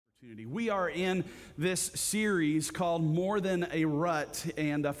opportunity. We are in this series called More Than a Rut,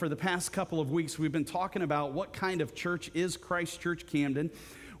 and for the past couple of weeks, we've been talking about what kind of church is Christ Church Camden.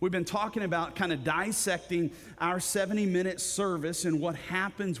 We've been talking about kind of dissecting our 70-minute service and what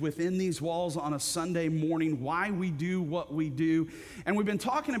happens within these walls on a Sunday morning, why we do what we do. And we've been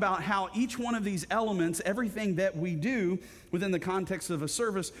talking about how each one of these elements, everything that we do within the context of a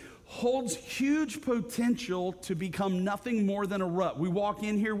service, holds huge potential to become nothing more than a rut. We walk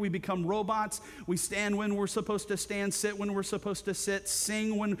in here, we become robots. We stand when we're supposed to stand, sit when we're supposed to sit,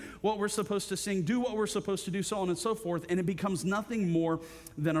 sing when what we're supposed to sing, do what we're supposed to do, so on and so forth, and it becomes nothing more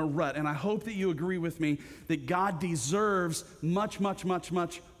than a rut. And I hope that you agree with me that God deserves much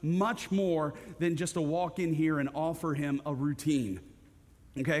more than just to walk in here and offer him a routine.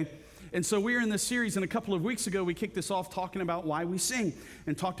 Okay? And so we're in this series, and a couple of weeks ago, we kicked this off talking about why we sing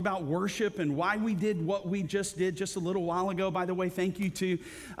and talked about worship and why we did what we just did just a little while ago. By the way, thank you to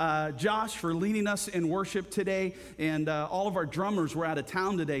Josh for leading us in worship today, and all of our drummers were out of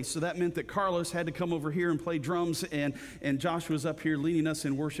town today, so that meant that Carlos had to come over here and play drums, and Josh was up here leading us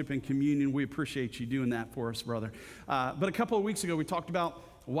in worship and communion. We appreciate you doing that for us, brother. But a couple of weeks ago, we talked about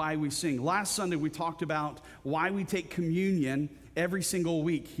why we sing. Last Sunday, we talked about why we take communion every single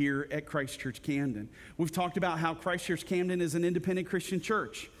week here at Christ Church Camden. We've talked about how Christ Church Camden is an independent Christian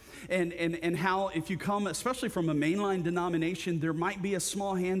church, and how if you come, especially from a mainline denomination, there might be a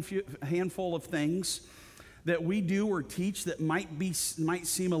small handful of things that we do or teach that might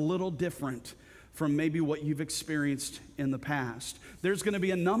seem a little different from maybe what you've experienced in the past. There's going to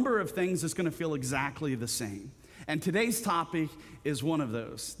be a number of things that's going to feel exactly the same. And today's topic is one of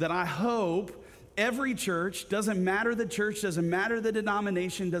those that I hope every church, doesn't matter the church, doesn't matter the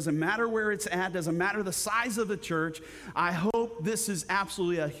denomination, doesn't matter where it's at, doesn't matter the size of the church, I hope this is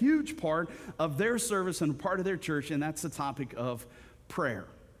absolutely a huge part of their service and part of their church, and that's the topic of prayer.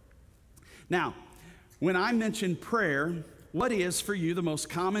 Now, when I mention prayer, what is for you the most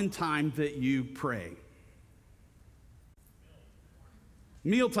common time that you pray?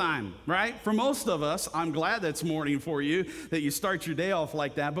 Mealtime, right? For most of us, I'm glad that's morning for you, that you start your day off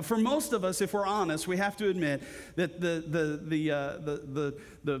like that. But for most of us, if we're honest, we have to admit that the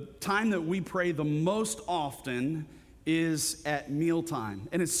time that we pray the most often is at mealtime.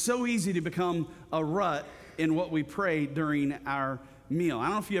 And it's so easy to become a rut in what we pray during our meal. I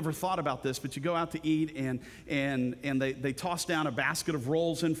don't know if you ever thought about this, but you go out to eat and they toss down a basket of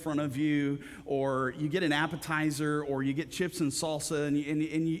rolls in front of you, or you get an appetizer, or you get chips and salsa,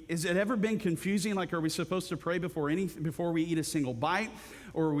 and has it ever been confusing? Like, are we supposed to pray before we eat a single bite?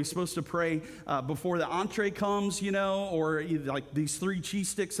 Or are we supposed to pray before the entree comes, or like these 3 cheese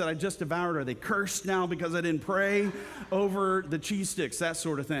sticks that I just devoured, are they cursed now because I didn't pray over the cheese sticks, that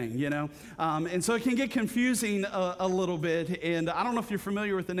sort of thing, And so it can get confusing a little bit, and I don't know if you're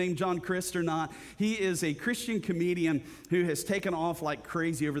familiar with the name John Crist or not. He is a Christian comedian who has taken off like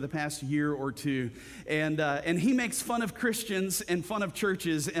crazy over the past year or two, and he makes fun of Christians and fun of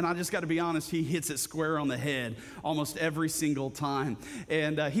churches, and I just got to be honest, he hits it square on the head almost every single time.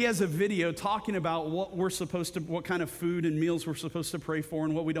 And he has a video talking about what kind of food and meals we're supposed to pray for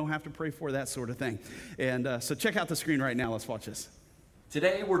and what we don't have to pray for, that sort of thing. And so check out the screen right now. Let's watch this.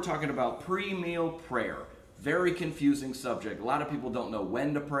 Today we're talking about pre-meal prayer. Very confusing subject. A lot of people don't know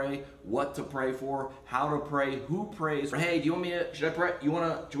when to pray, what to pray for, how to pray, who prays. Hey, do you want me to, should I pray?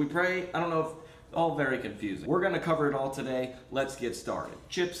 Should we pray? I don't know if, all very confusing. We're going to cover it all today. Let's get started.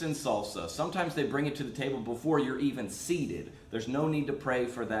 Chips and salsa. Sometimes they bring it to the table before you're even seated. There's no need to pray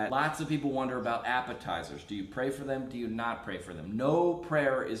for that. Lots of people wonder about appetizers. Do you pray for them? Do you not pray for them? No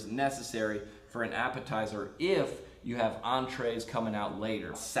prayer is necessary for an appetizer if you have entrees coming out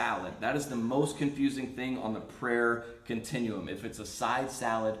later. Salad. That is the most confusing thing on the prayer continuum. If it's a side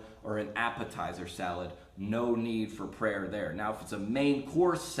salad or an appetizer salad, no need for prayer there. Now, if it's a main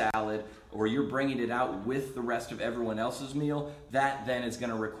course salad, or you're bringing it out with the rest of everyone else's meal, that then is going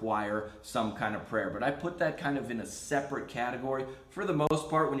to require some kind of prayer. But I put that kind of in a separate category. For the most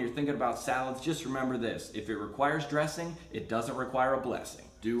part, when you're thinking about salads, just remember this. If it requires dressing, it doesn't require a blessing.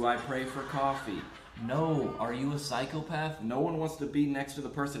 Do I pray for coffee? No. Are you a psychopath? No one wants to be next to the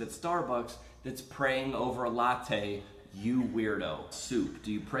person at Starbucks that's praying over a latte. You weirdo. Soup.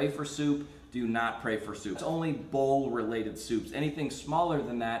 Do you pray for soup? Do you not pray for soup? It's only bowl-related soups. Anything smaller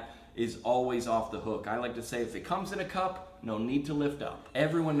than that is always off the hook. I like to say if it comes in a cup, no need to lift up.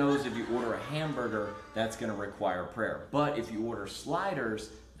 Everyone knows if you order a hamburger, that's going to require prayer. But if you order sliders,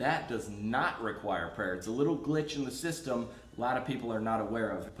 that does not require prayer. It's a little glitch in the system a lot of people are not aware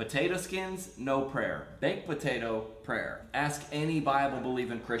of. Potato skins, no prayer. Baked potato, prayer. Ask any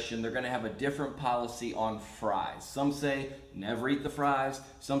Bible-believing Christian, they're going to have a different policy on fries. Some say never eat the fries.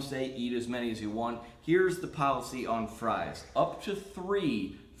 Some say eat as many as you want. Here's the policy on fries. Up to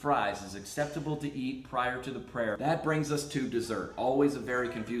 3 fries is acceptable to eat prior to the prayer. That brings us to dessert. Always a very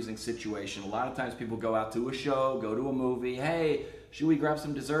confusing situation. A lot of times people go out to a show, go to a movie. Hey, should we grab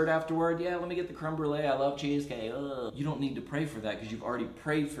some dessert afterward? Yeah, let me get the creme brulee. I love cheesecake. Ugh. You don't need to pray for that because you've already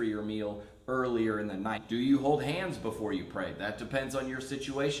prayed for your meal earlier in the night. Do you hold hands before you pray? That depends on your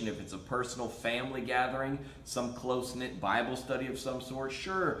situation. If it's a personal family gathering, some close-knit Bible study of some sort,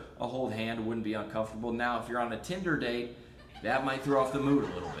 sure, a hold hand wouldn't be uncomfortable. Now, if you're on a Tinder date, that might throw off the mood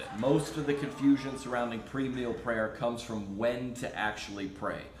a little bit. Most of the confusion surrounding pre-meal prayer comes from when to actually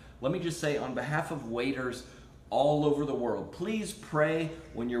pray. Let me just say, on behalf of waiters all over the world, please pray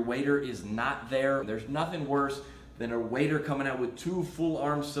when your waiter is not there. There's nothing worse than a waiter coming out with 2 full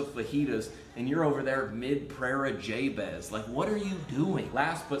arms of fajitas and you're over there mid-prayer Jabez. Like, what are you doing?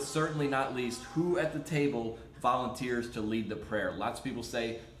 Last but certainly not least, who at the table volunteers to lead the prayer? Lots of people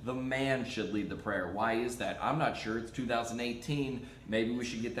say the man should lead the prayer. Why is that? I'm not sure. It's 2018. Maybe we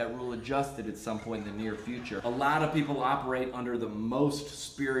should get that rule adjusted at some point in the near future. A lot of people operate under the most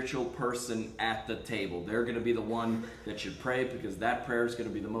spiritual person at the table. They're going to be the one that should pray because that prayer is going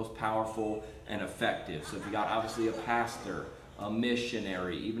to be the most powerful and effective. So if you got obviously a pastor, a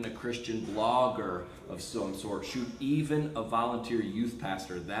missionary, even a Christian blogger of some sort, shoot, even a volunteer youth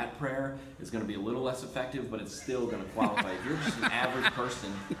pastor, that prayer is going to be a little less effective, but it's still going to qualify. If you're just an average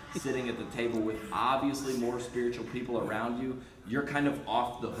person sitting at the table with obviously more spiritual people around you, you're kind of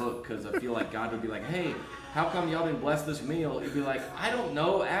off the hook, because I feel like God would be like, hey, how come y'all didn't bless this meal? You'd be like, I don't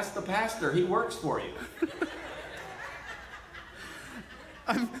know, ask the pastor, he works for you.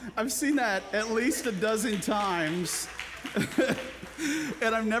 I've seen that at least a dozen times.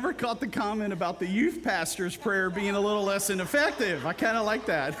 And I've never caught the comment about the youth pastor's prayer being a little less ineffective. I kind of like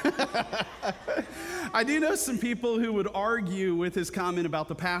that. I do know some people who would argue with his comment about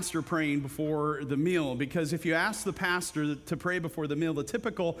the pastor praying before the meal, because if you ask the pastor to pray before the meal, the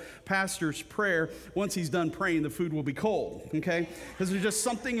typical pastor's prayer, once he's done praying, the food will be cold, okay? Because there's just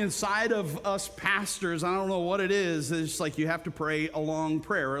something inside of us pastors, I don't know what it is, it's like you have to pray a long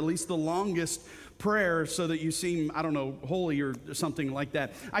prayer, or at least the longest prayer, so that you seem, I don't know, holy or something like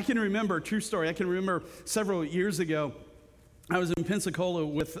that. I can remember, true story, I can remember several years ago, I was in Pensacola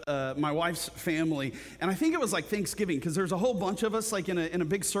with my wife's family, and I think it was like Thanksgiving, because there's a whole bunch of us like in a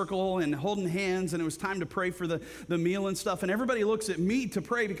big circle and holding hands, and it was time to pray for the meal and stuff, and everybody looks at me to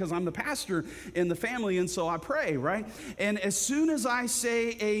pray because I'm the pastor in the family, and so I pray, right? And as soon as I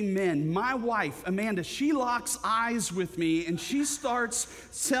say amen, my wife, Amanda, she locks eyes with me, and she starts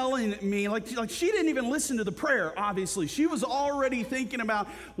telling me, like she didn't even listen to the prayer, obviously. She was already thinking about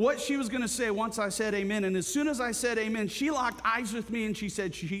what she was going to say once I said amen, and as soon as I said amen, she locked eyes with me and she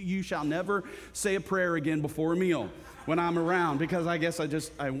said, you shall never say a prayer again before a meal when I'm around, because I guess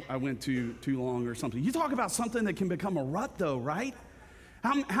I went too long or something. You talk about something that can become a rut though, right?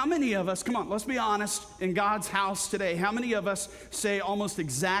 How many of us, come on, let's be honest, in God's house today, how many of us say almost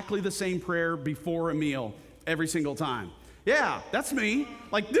exactly the same prayer before a meal every single time? Yeah, that's me.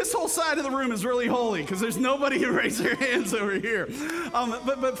 Like, this whole side of the room is really holy because there's nobody who raised their hands over here.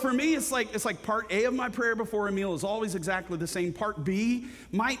 But for me, it's like part A of my prayer before a meal is always exactly the same. Part B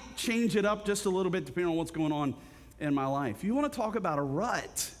might change it up just a little bit depending on what's going on in my life. You want to talk about a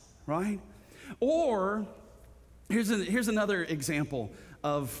rut, right? Or here's another example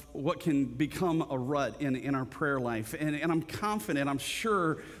of what can become a rut in our prayer life. And I'm confident, I'm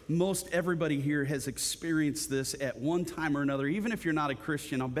sure most everybody here has experienced this at one time or another. Even if you're not a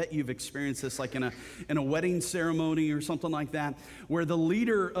Christian, I'll bet you've experienced this like in a wedding ceremony or something like that, where the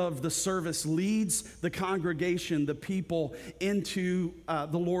leader of the service leads the congregation, the people, into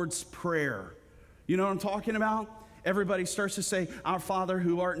the Lord's Prayer. You know what I'm talking about? Everybody starts to say, our Father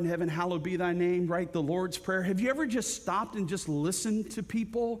who art in heaven, hallowed be thy name, right? The Lord's Prayer. Have you ever just stopped and just listened to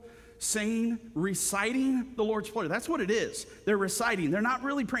people reciting the Lord's Prayer? That's what it is. They're reciting. They're not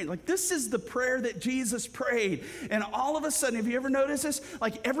really praying. Like, this is the prayer that Jesus prayed. And all of a sudden, have you ever noticed this?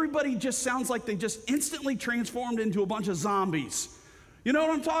 Like, everybody just sounds like they just instantly transformed into a bunch of zombies. You know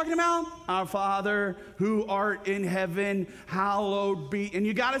what I'm talking about? Our Father who art in heaven, hallowed be. And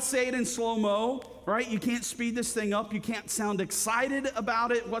you got to say it in slow-mo, right? You can't speed this thing up. You can't sound excited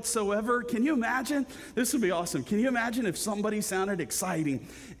about it whatsoever. Can you imagine? This would be awesome. Can you imagine if somebody sounded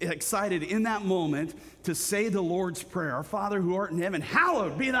excited in that moment to say the Lord's Prayer? Our Father who art in heaven,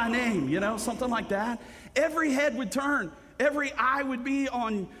 hallowed be thy name. You know, something like that. Every head would turn. Every eye would be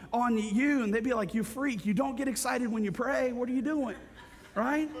on you, and they'd be like, you freak. You don't get excited when you pray. What are you doing?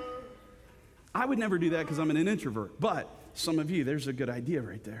 Right? I would never do that because I'm an introvert. But some of you, there's a good idea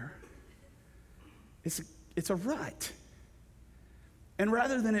right there. It's a rut. And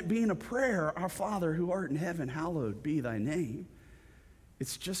rather than it being a prayer, our Father who art in heaven, hallowed be thy name,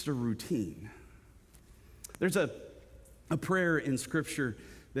 it's just a routine. There's a prayer in Scripture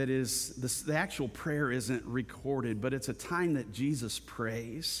that is, the actual prayer isn't recorded, but it's a time that Jesus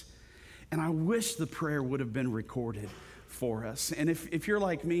prays. And I wish the prayer would have been recorded for us. And if you're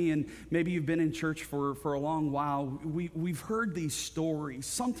like me and maybe you've been in church for a long while, we've heard these stories.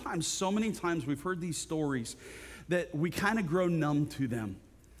 Sometimes, so many times we've heard these stories that we kind of grow numb to them.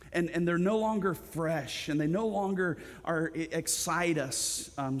 And they're no longer fresh, and they no longer excite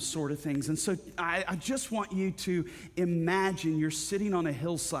us, sort of things. And so I just want you to imagine you're sitting on a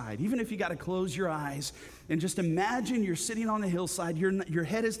hillside, even if you got to close your eyes, and just imagine you're sitting on a hillside. Your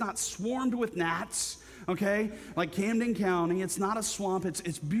head is not swarmed with gnats, okay? Like Camden County, it's not a swamp.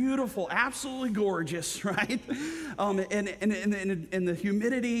 It's beautiful, absolutely gorgeous, right? And the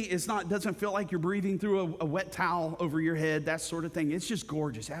humidity doesn't feel like you're breathing through a wet towel over your head, that sort of thing. It's just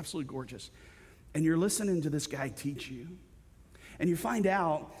gorgeous, absolutely gorgeous. And you're listening to this guy teach you. And you find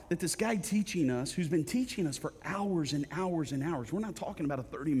out that this guy teaching us, who's been teaching us for hours and hours and hours, we're not talking about a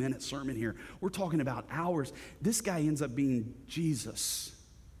 30-minute sermon here. We're talking about hours. This guy ends up being Jesus,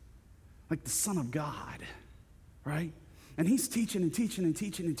 like the Son of God, right? And he's teaching and teaching and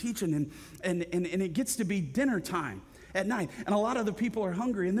teaching and teaching, and it gets to be dinner time at night. And a lot of the people are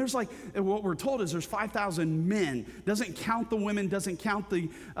hungry, and there's what we're told is there's 5,000 men. Doesn't count the women, doesn't count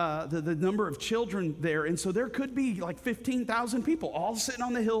the number of children there. And so there could be like 15,000 people all sitting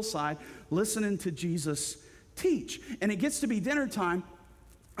on the hillside listening to Jesus teach. And it gets to be dinner time,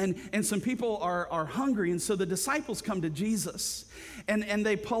 and some people are hungry, and so the disciples come to Jesus, and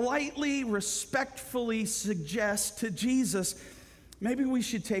they politely, respectfully suggest to Jesus, maybe we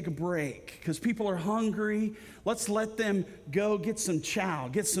should take a break because people are hungry. Let's let them go get some chow,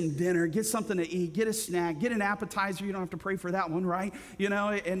 get some dinner, get something to eat, get a snack, get an appetizer. You don't have to pray for that one, right? You know,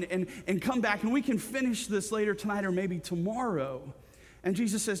 and come back, and we can finish this later tonight or maybe tomorrow. And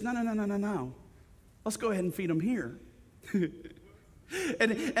Jesus says, no. Let's go ahead and feed them here.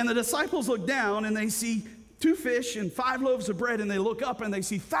 And the disciples look down, and they see 2 fish and 5 loaves of bread, and they look up, and they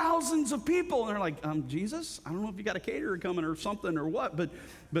see thousands of people, and they're like, Jesus, I don't know if you got a caterer coming or something or what,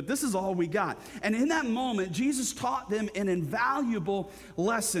 but this is all we got. And in that moment, Jesus taught them an invaluable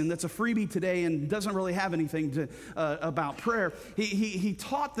lesson that's a freebie today and doesn't really have anything about prayer. He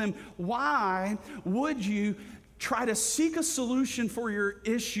taught them, why would you try to seek a solution for your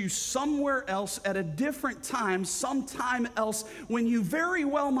issue somewhere else at a different time, sometime else, when you very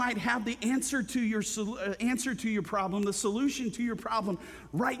well might have the answer to your problem, the solution to your problem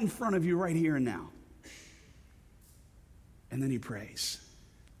right in front of you, right here and now. And then he prays.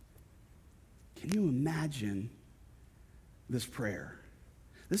 Can you imagine this prayer?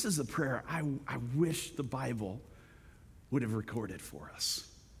 This is the prayer I wish the Bible would have recorded for us.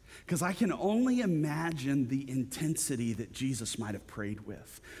 Because I can only imagine the intensity that Jesus might have prayed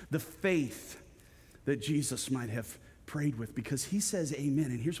with, the faith that Jesus might have prayed with, because he says amen.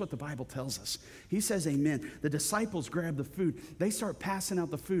 And here's what the Bible tells us. He says amen. The disciples grab the food. They start passing out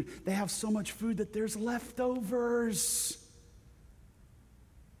the food. They have so much food that there's leftovers.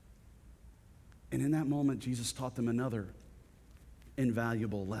 And in that moment, Jesus taught them another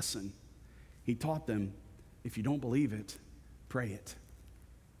invaluable lesson. He taught them, if you don't believe it, pray it.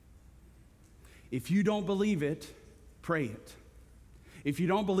 If you don't believe it, pray it. If you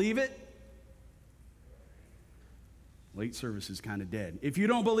don't believe it, late service is kind of dead. If you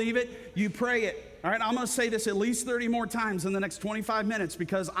don't believe it, you pray it. All right, I'm going to say this at least 30 more times in the next 25 minutes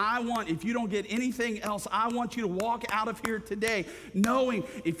because if you don't get anything else, I want you to walk out of here today knowing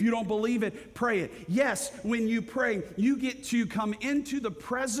if you don't believe it, pray it. Yes, when you pray, you get to come into the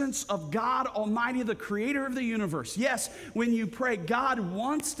presence of God Almighty, the creator of the universe. Yes, when you pray, God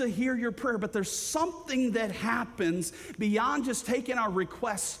wants to hear your prayer, but there's something that happens beyond just taking our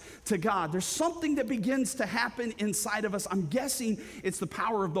requests to God. There's something that begins to happen inside of us. I'm guessing it's the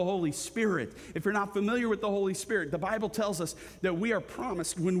power of the Holy Spirit. If you're you're not familiar with the Holy Spirit, the Bible tells us that we are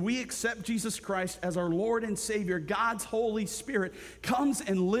promised when we accept Jesus Christ as our Lord and Savior, God's Holy Spirit comes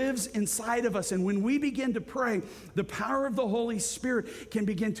and lives inside of us. And when we begin to pray, the power of the Holy Spirit can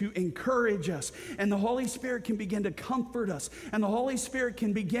begin to encourage us, and the Holy Spirit can begin to comfort us, and the Holy Spirit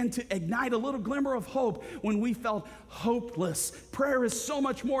can begin to ignite a little glimmer of hope when we felt hopeless. Prayer is so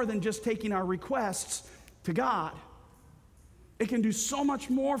much more than just taking our requests to God. It can do so much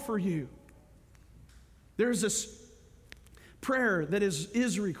more for you. There's this prayer that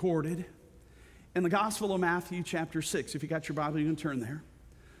is recorded in the Gospel of Matthew chapter 6. If you got your Bible, you can turn there.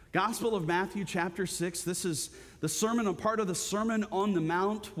 Gospel of Matthew chapter 6. This is the sermon, a part of the Sermon on the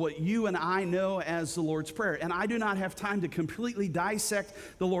Mount, what you and I know as the Lord's Prayer. And I do not have time to completely dissect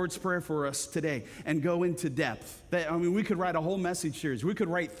the Lord's Prayer for us today and go into depth. We could write a whole message series. We could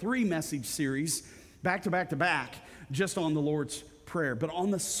write 3 message series back to back to back just on the Lord's Prayer. But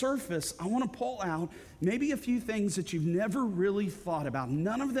on the surface, I want to pull out maybe a few things that you've never really thought about.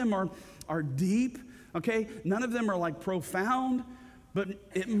 None of them are deep, okay? None of them are like profound, but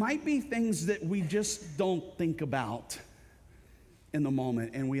it might be things that we just don't think about in the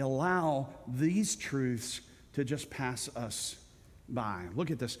moment, and we allow these truths to just pass us by.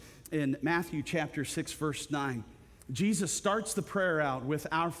 Look at this. In Matthew chapter 6, verse 9, Jesus starts the prayer out with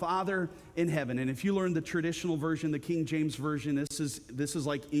 "Our Father in heaven." And if you learn the traditional version, the King James Version, this is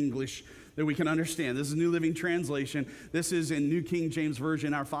like English that we can understand. This is New Living Translation. This is in New King James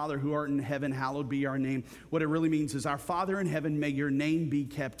Version, "Our Father who art in heaven, hallowed be your name." What it really means is, "Our Father in heaven, may your name be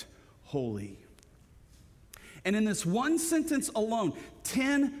kept holy." And in this one sentence alone,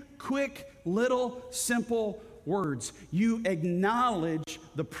 10 quick, little, simple words, you acknowledge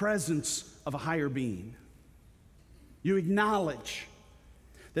the presence of a higher being. You acknowledge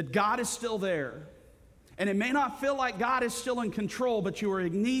that God is still there. And it may not feel like God is still in control, but you are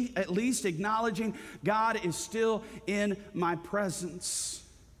at least acknowledging God is still in my presence,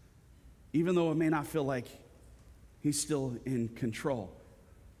 even though it may not feel like he's still in control.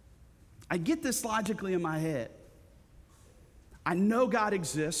 I get this logically in my head. I know God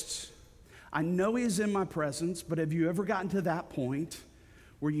exists. I know he is in my presence, but have you ever gotten to that point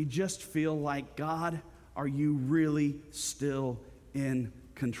where you just feel like, God, are you really still in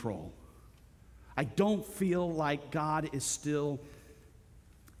control? I don't feel like God is still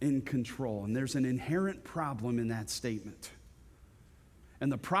in control. And there's an inherent problem in that statement.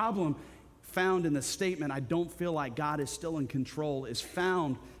 And the problem found in the statement, I don't feel like God is still in control, is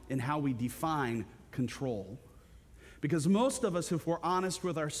found in how we define control. Because most of us, if we're honest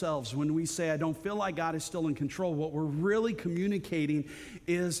with ourselves, when we say, I don't feel like God is still in control, what we're really communicating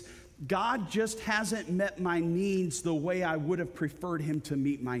is, God just hasn't met my needs the way I would have preferred him to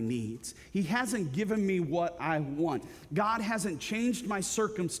meet my needs. He hasn't given me what I want. God hasn't changed my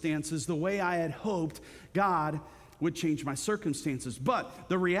circumstances the way I had hoped God would change my circumstances. But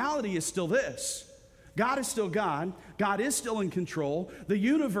the reality is still this. God is still God. God is still in control. The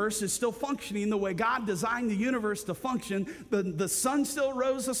universe is still functioning the way God designed the universe to function. The sun still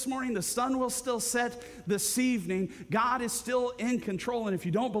rose this morning. The sun will still set this evening. God is still in control. And if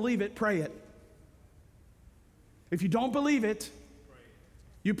you don't believe it, pray it. If you don't believe it,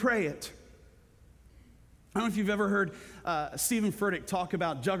 you pray it. I don't know if you've ever heard Stephen Furtick talk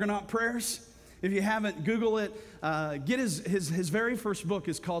about juggernaut prayers. If you haven't, Google it. Get his very first book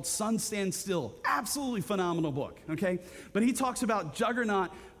is called Sun Stand Still. Absolutely phenomenal book, okay? But he talks about juggernaut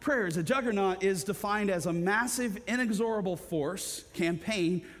prayers. A juggernaut is defined as a massive, inexorable force,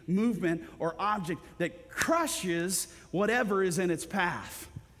 campaign, movement, or object that crushes whatever is in its path.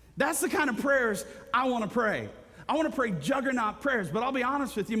 That's the kind of prayers I want to pray. I want to pray juggernaut prayers, but I'll be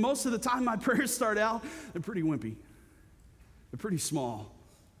honest with you, most of the time my prayers start out, they're pretty wimpy. They're pretty small.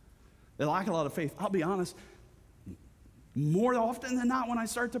 They lack a lot of faith. I'll be honest, more often than not when I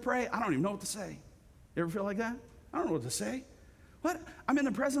start to pray, I don't even know what to say. You ever feel like that? I don't know what to say. What? I'm in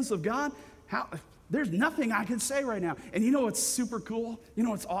the presence of God? There's nothing I can say right now. And you know what's super cool? You know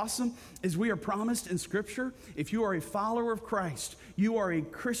what's awesome? Is we are promised in Scripture, if you are a follower of Christ, you are a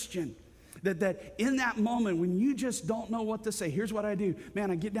Christian, that in that moment when you just don't know what to say, here's what I do. Man,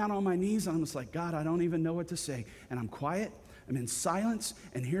 I get down on my knees and I'm just like, God, I don't even know what to say. And I'm quiet. I'm in silence,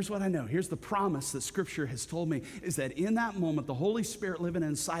 and here's what I know. Here's the promise that Scripture has told me, is that in that moment, the Holy Spirit living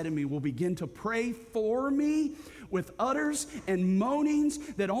inside of me will begin to pray for me with utters and moanings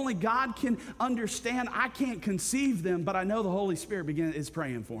that only God can understand. I can't conceive them, but I know the Holy Spirit is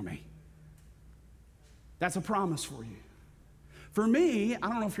praying for me. That's a promise for you. For me, I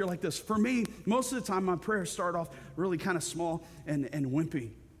don't know if you're like this. For me, most of the time, my prayers start off really kind of small and wimpy.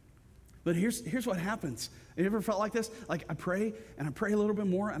 But here's what happens. You ever felt like this? Like I pray and I pray a little bit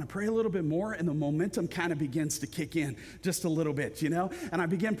more and I pray a little bit more and the momentum kind of begins to kick in just a little bit, And I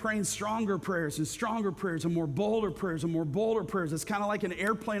begin praying stronger prayers and more bolder prayers and more bolder prayers. It's kind of like an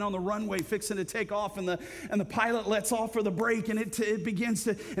airplane on the runway fixing to take off and the pilot lets off for the brake and it begins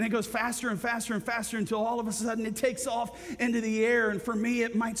to, and it goes faster and faster and faster until all of a sudden it takes off into the air. And for me,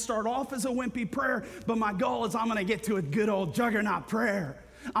 it might start off as a wimpy prayer, but my goal is I'm going to get to a good old juggernaut prayer.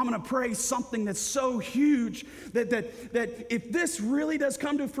 I'm going to pray something that's so huge that if this really does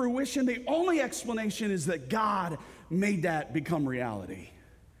come to fruition, the only explanation is that God made that become reality.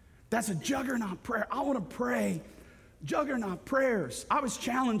 That's a juggernaut prayer. I want to pray juggernaut prayers. I was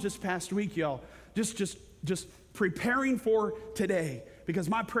challenged this past week, y'all, just preparing for today because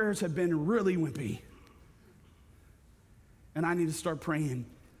my prayers have been really wimpy. And I need to start praying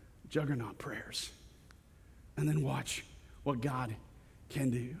juggernaut prayers and then watch what God can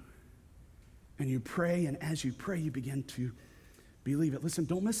do. And you pray, and as you pray, you begin to believe it. Listen,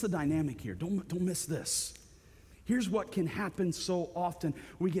 don't miss the dynamic here. Don't miss this. Here's what can happen so often.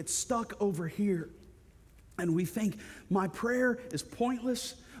 We get stuck over here, and we think, my prayer is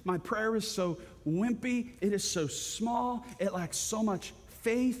pointless. My prayer is so wimpy. It is so small. It lacks so much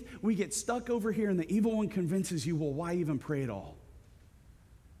faith. We get stuck over here, and the evil one convinces you, well, why even pray at all?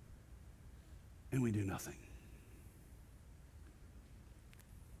 And we do nothing.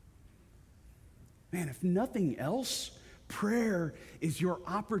 Man, if nothing else, prayer is your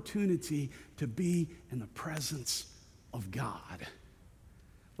opportunity to be in the presence of God.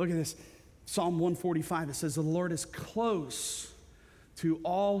 Look at this. Psalm 145, it says, the Lord is close to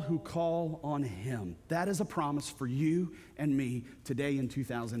all who call on him. That is a promise for you and me today in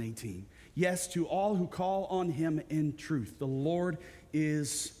 2018. Yes, to all who call on him in truth. The Lord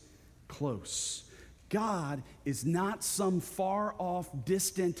is close. God is not some far off,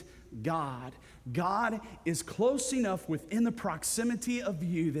 distant God. God is close enough within the proximity of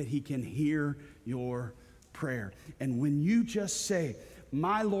you that he can hear your prayer. And when you just say,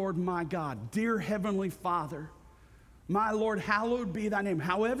 my Lord, my God, dear Heavenly Father, my Lord, hallowed be thy name.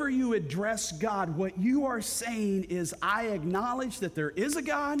 However you address God, what you are saying is, I acknowledge that there is a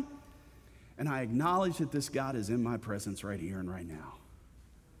God, and I acknowledge that this God is in my presence right here and right now.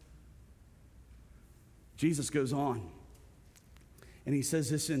 Jesus goes on. And he says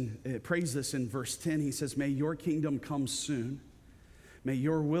this prays this in verse 10. He says, may your kingdom come soon. May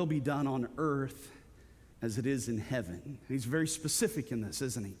your will be done on earth as it is in heaven. He's very specific in this,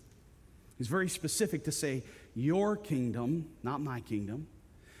 isn't he? He's very specific to say, your kingdom, not my kingdom.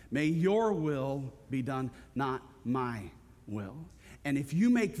 May your will be done, not my will. And if you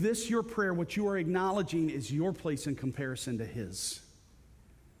make this your prayer, what you are acknowledging is your place in comparison to his.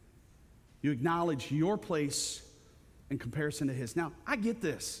 You acknowledge your place in comparison to his. Now, I get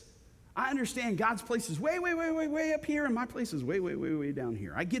this. I understand God's place is way, way, way, way, way up here, and my place is way, way, way, way down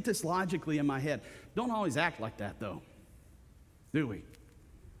here. I get this logically in my head. Don't always act like that, though, do we?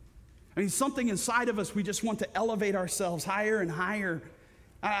 I mean, something inside of us, we just want to elevate ourselves higher and higher.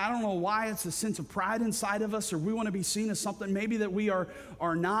 I don't know why. It's a sense of pride inside of us, or we want to be seen as something maybe that we are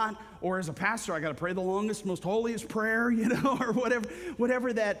not, or as a pastor, I got to pray the longest, most holiest prayer, or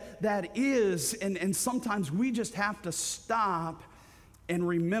whatever that is. And sometimes we just have to stop and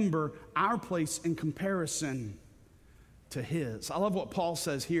remember our place in comparison to his. I love what Paul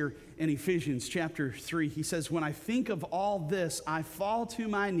says here in Ephesians chapter 3. He says, when I think of all this, I fall to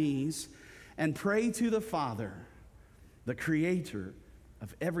my knees and pray to the Father, the Creator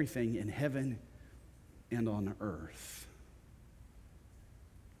of everything in heaven and on earth.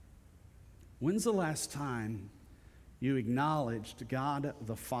 When's the last time you acknowledged God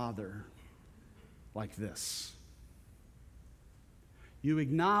the Father like this? You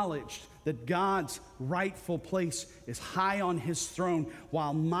acknowledged that God's rightful place is high on his throne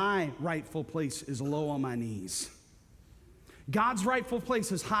while my rightful place is low on my knees. God's rightful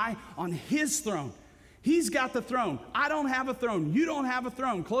place is high on his throne. He's got the throne. I don't have a throne. You don't have a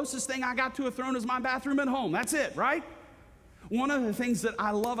throne. Closest thing I got to a throne is my bathroom at home. That's it, right? One of the things that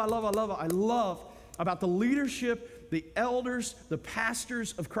I love about the leadership, the elders, the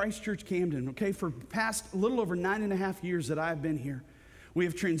pastors of Christ Church Camden, okay, for the past a little over 9.5 years that I've been here, we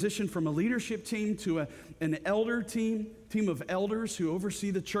have transitioned from a leadership team to an elder team of elders who oversee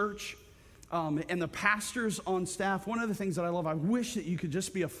the church. And the pastors on staff, one of the things that I love, I wish that you could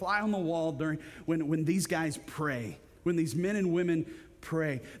just be a fly on the wall during when these guys pray, when these men and women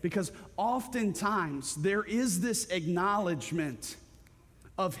pray. Because oftentimes there is this acknowledgement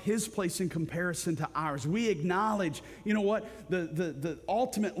of his place in comparison to ours. We acknowledge, you know what,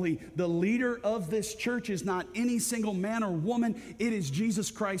 ultimately, the leader of this church is not any single man or woman. It is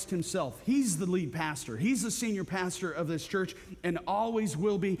Jesus Christ himself. He's the lead pastor. He's the senior pastor of this church and always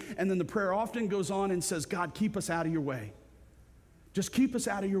will be. And then the prayer often goes on and says, God, keep us out of your way. Just keep us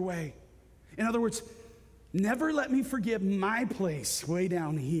out of your way. In other words, never let me forget my place way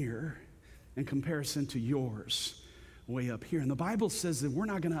down here in comparison to yours way up here. And the Bible says that we're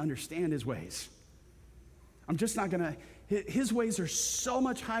not going to understand his ways. I'm just not going to. His ways are so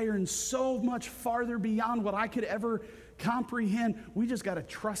much higher and so much farther beyond what I could ever comprehend. We just got to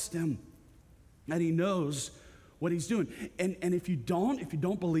trust him that he knows what he's doing. And if you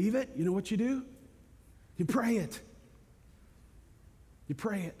don't believe it, you know what you do? You pray it. You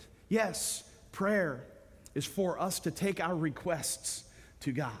pray it. Yes, prayer is for us to take our requests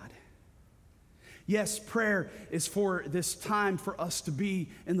to God. Yes, prayer is for this time for us to be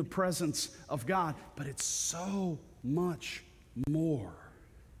in the presence of God, but it's so much more.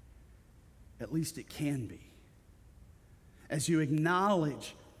 At least it can be. As you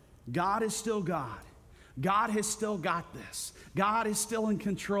acknowledge God is still God. God has still got this. God is still in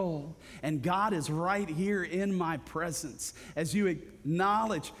control. And God is right here in my presence. As you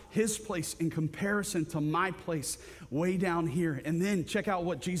acknowledge his place in comparison to my place way down here. And then check out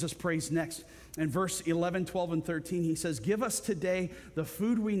what Jesus prays next. In verse 11, 12, and 13, he says, give us today the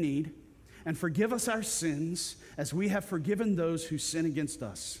food we need and forgive us our sins as we have forgiven those who sin against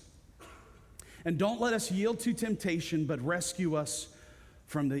us. And don't let us yield to temptation, but rescue us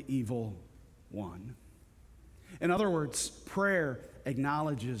from the evil one. In other words, prayer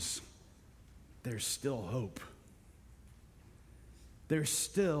acknowledges there's still hope. There's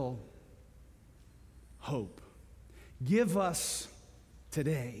still hope. Give us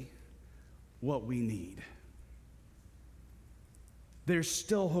today what we need. There's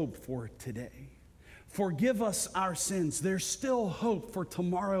still hope for today. Forgive us our sins. There's still hope for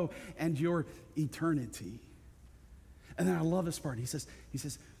tomorrow and your eternity. And then I love this part.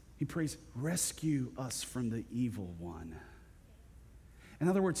 He prays, rescue us from the evil one. In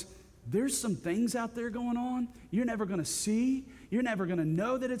other words, there's some things out there going on you're never going to see. You're never going to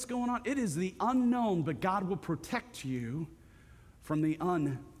know that it's going on. It is the unknown, but God will protect you from the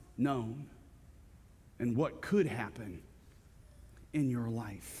unknown and what could happen in your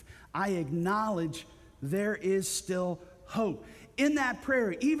life. I acknowledge there is still hope. In that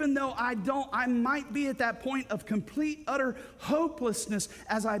prayer, even though I might be at that point of complete, utter hopelessness,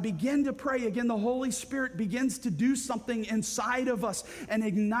 as I begin to pray, again, the Holy Spirit begins to do something inside of us and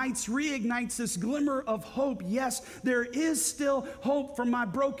reignites this glimmer of hope. Yes, there is still hope for my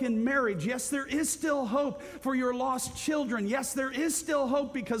broken marriage. Yes, there is still hope for your lost children. Yes, there is still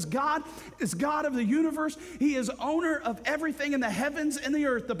hope because God is God of the universe. He is owner of everything in the heavens and the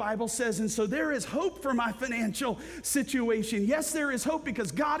earth, the Bible says. And so there is hope for my financial situation. Yes, there is hope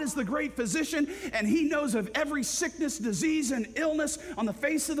because God is the great physician and he knows of every sickness, disease, and illness on the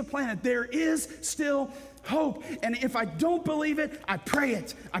face of the planet. There is still hope. And if I don't believe it, I pray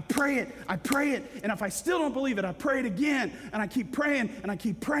it. I pray it. I pray it. And if I still don't believe it, I pray it again. And I keep praying and I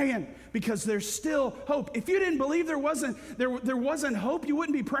keep praying because there's still hope. If you didn't believe there wasn't hope, you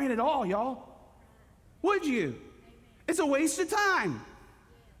wouldn't be praying at all, y'all. Would you? It's a waste of time.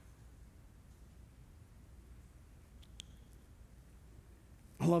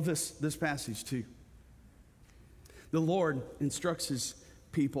 I love this passage too. The Lord instructs his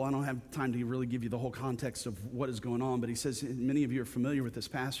people. I don't have time to really give you the whole context of what is going on, but he says, many of you are familiar with this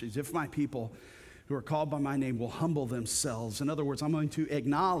passage. If my people who are called by my name will humble themselves. In other words, I'm going to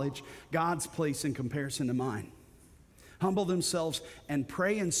acknowledge God's place in comparison to mine. Humble themselves and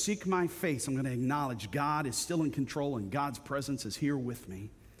pray and seek my face. I'm going to acknowledge God is still in control and God's presence is here with me.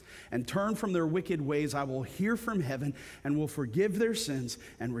 And turn from their wicked ways, I will hear from heaven and will forgive their sins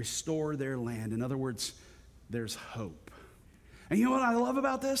and restore their land. In other words, there's hope. And you know what I love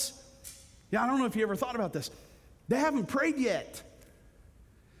about this? Yeah, I don't know if you ever thought about this. They haven't prayed yet.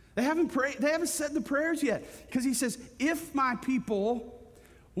 They haven't prayed. They haven't said the prayers yet. Because he says, if my people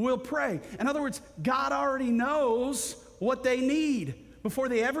will pray. In other words, God already knows what they need. Before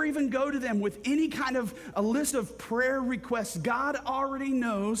they ever even go to them with any kind of a list of prayer requests, God already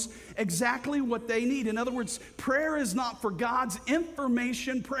knows exactly what they need. In other words, prayer is not for God's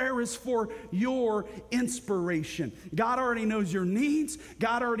information. Prayer is for your inspiration. God already knows your needs.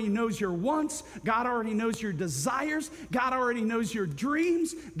 God already knows your wants. God already knows your desires. God already knows your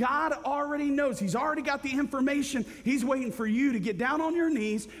dreams. God already knows. He's already got the information. He's waiting for you to get down on your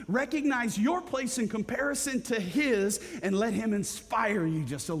knees, recognize your place in comparison to his, and let him inspire you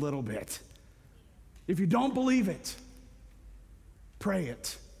just a little bit. If you don't believe it, Pray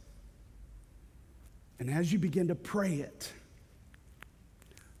it. And as you begin to pray it,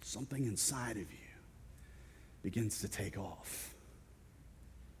 something inside of you begins to take off.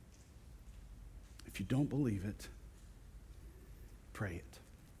 If you don't believe it, pray it.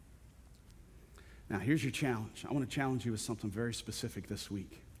 Now, here's your challenge. I want to challenge you with something very specific this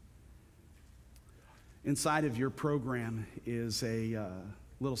week. Inside of your program is a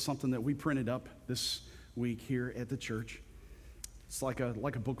little something that we printed up this week here at the church. It's like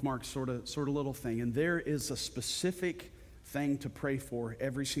a bookmark sort of little thing. And there is a specific thing to pray for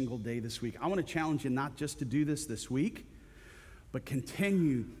every single day this week. I want to challenge you not just to do this week, but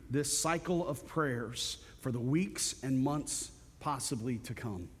continue this cycle of prayers for the weeks and months possibly to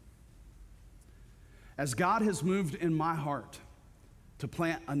come. As God has moved in my heart to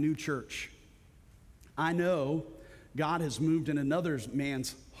plant a new church, I know God has moved in another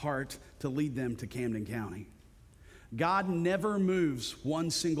man's heart to lead them to Camden County. God never moves one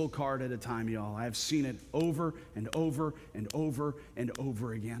single card at a time, y'all. I've seen it over and over and over and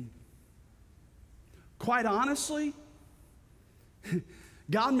over again. Quite honestly,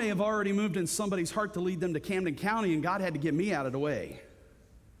 God may have already moved in somebody's heart to lead them to Camden County, and God had to get me out of the way.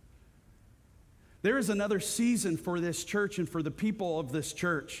 There is another season for this church and for the people of this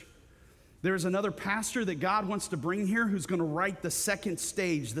church. There is another pastor that God wants to bring here who's going to write the second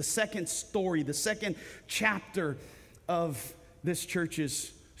stage, the second story, the second chapter of this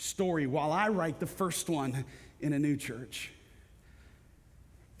church's story while I write the first one in a new church.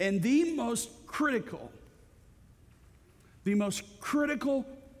 And the most critical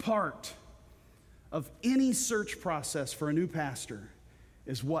part of any search process for a new pastor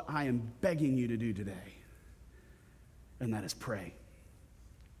is what I am begging you to do today, and that is pray.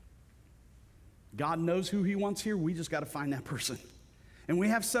 God knows who he wants here. We just got to find that person. And we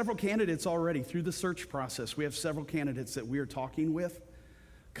have several candidates already through the search process. We have several candidates that we are talking with,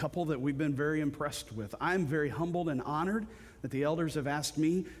 a couple that we've been very impressed with. I'm very humbled and honored that the elders have asked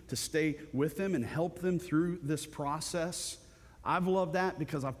me to stay with them and help them through this process. I've loved that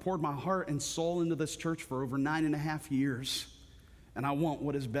because I've poured my heart and soul into this church for over 9.5 years. And I want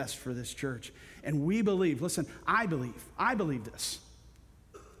what is best for this church. And we believe, listen, I believe this.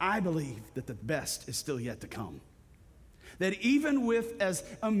 I believe that the best is still yet to come. That even with as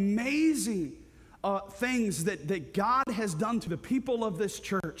amazing things that God has done to the people of this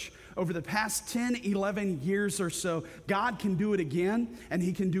church over the past 10, 11 years or so, God can do it again, and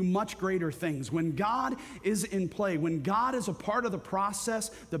he can do much greater things. When God is in play, when God is a part of the process,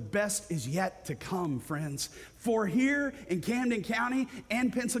 the best is yet to come, friends. For here in Camden County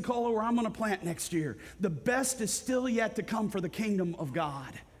and Pensacola, where I'm going to plant next year, the best is still yet to come for the kingdom of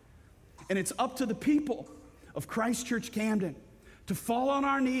God. And it's up to the people of Christ Church Camden to fall on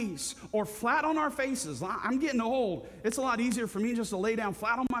our knees or flat on our faces. I'm getting old. It's a lot easier for me just to lay down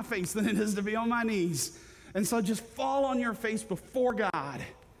flat on my face than it is to be on my knees. And so just fall on your face before God.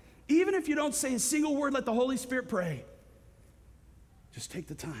 Even if you don't say a single word, let the Holy Spirit pray. Just take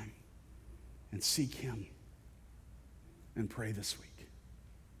the time and seek him and pray this week.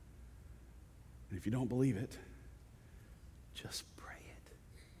 And if you don't believe it, just pray it.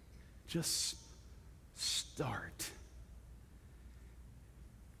 Just start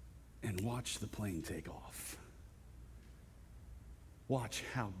and watch the plane take off. Watch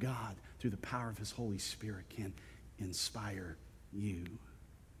how God, through the power of his Holy Spirit, can inspire you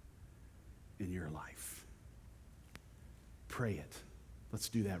in your life. Pray it. Let's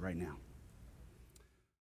do that right now.